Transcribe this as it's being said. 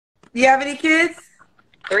Do you have any kids?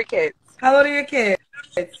 3 kids. How old are your kids?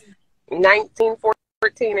 19,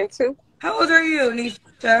 14, and 2. How old are you,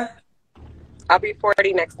 Nisha? I'll be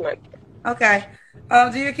 40 next month. Okay.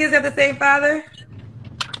 Do your kids have the same father?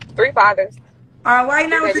 3 fathers. Why 3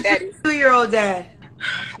 not with baby your daddies. 2-year-old dad?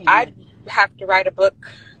 I have to write a book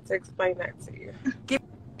to explain that to you. Give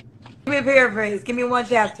me a paraphrase. Give me one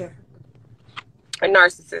chapter. A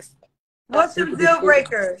narcissist. What's some deal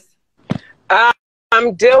breakers?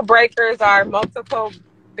 Deal breakers are multiple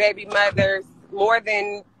baby mothers, more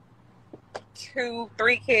than 2,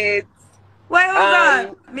 3 kids. Wait,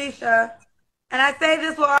 hold on, Misha. And I say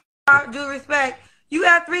this with all due respect. You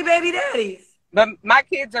have 3 baby daddies. But my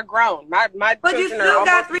kids are grown. My But you children are still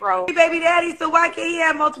got almost grown. 3 baby daddies, so why can't he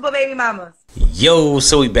have multiple baby mamas? Yo,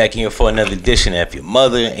 so we back here for another edition of Your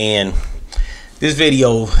Mother, and this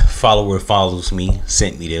video follower follows me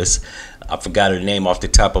sent me this. I forgot her name off the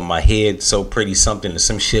top of my head. So pretty something or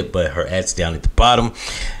some shit, but her ad's down at the bottom,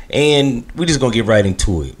 and we just gonna get right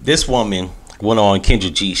into it. This woman went on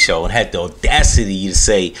Kendra G's show and had the audacity to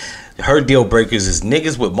say her deal breakers is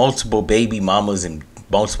niggas with multiple baby mamas and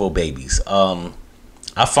multiple babies.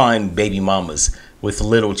 I find baby mamas with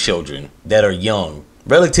little children that are young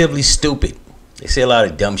relatively stupid. They say a lot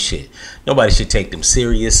of dumb shit. Nobody should take them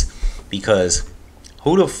serious, because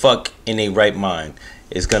who the fuck in their right mind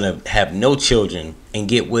is gonna have no children and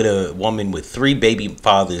get with a woman with 3 baby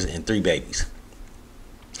fathers and 3 babies?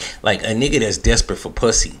 Like, a nigga that's desperate for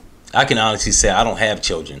pussy. I can honestly say I don't have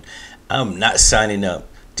children. I'm not signing up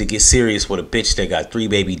to get serious with a bitch that got 3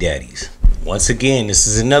 baby daddies. Once again, this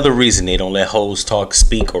is another reason they don't let hoes talk,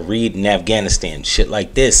 speak, or read in Afghanistan. Shit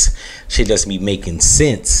like this, shit doesn't be making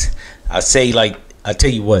sense. I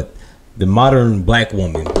tell you what, the modern black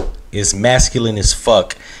woman is masculine as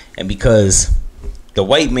fuck, and because the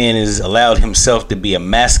white man has allowed himself to be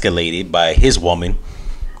emasculated by his woman,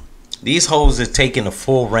 these hoes are taking a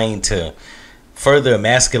full reign to further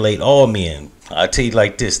emasculate all men. I tell you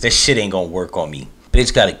like this, that shit ain't gonna work on me.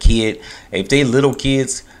 Bitch got a kid. If they little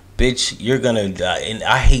kids, bitch, you're gonna die. And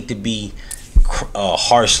I hate to be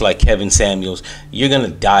harsh like Kevin Samuels. You're gonna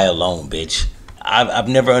die alone, bitch. I've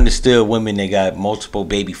never understood women that got multiple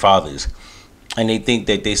baby fathers and they think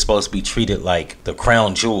that they supposed to be treated like the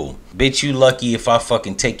crown jewel. Bitch, you lucky if I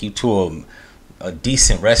fucking take you to a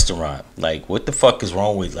decent restaurant. Like, what the fuck is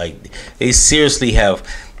wrong with, like, they seriously have,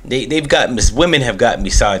 women have gotten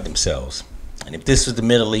beside themselves. And if this was the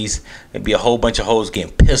Middle East, there'd be a whole bunch of hoes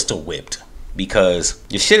getting pistol whipped, because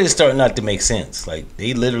your shit is starting not to make sense. Like,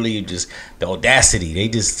 they literally just, the audacity, they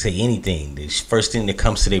just say anything. The first thing that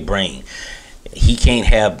comes to their brain. He can't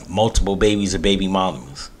have multiple babies or baby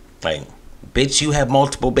mamas. Like, bitch, you have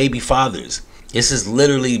multiple baby fathers. This is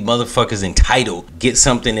literally motherfuckers entitled get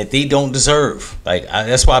something that they don't deserve. Like,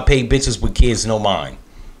 that's why I pay bitches with kids no mind.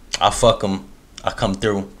 I fuck them. I come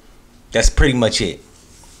through. That's pretty much it.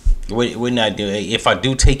 We're not doing. If I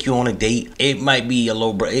do take you on a date, it might be a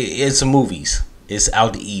low. It's some movies. It's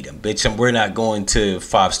out to eat, bitch. We're not going to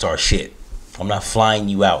 5-star shit. I'm not flying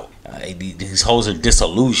you out. These hoes are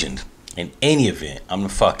disillusioned. In any event, I'm the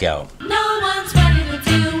fuck out. No.